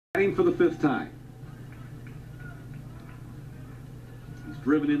batting for the 5th time. He's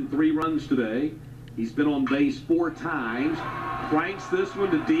driven in 3 runs today. He's been on base 4 times. Cranks this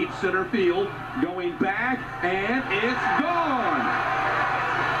one to deep center field. Going back, and it's gone.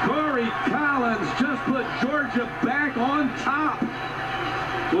 Corey Collins just put Georgia back on top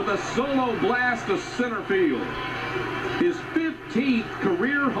with a solo blast to center field. His 15th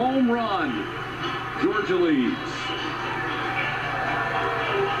career home run. Georgia leads.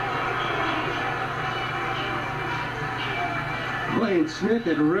 Boy, Smith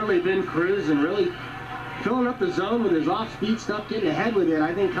had really been cruising, really filling up the zone with his off-speed stuff, getting ahead with it.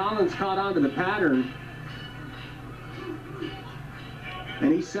 I think Collins caught on to the pattern.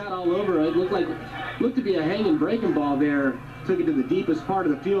 And he sat all over it. Looked to be a hanging breaking ball there. Took it to the deepest part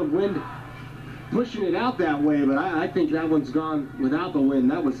of the field. Wind pushing it out that way, but I think that one's gone without the wind.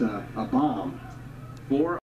 That was a bomb. 4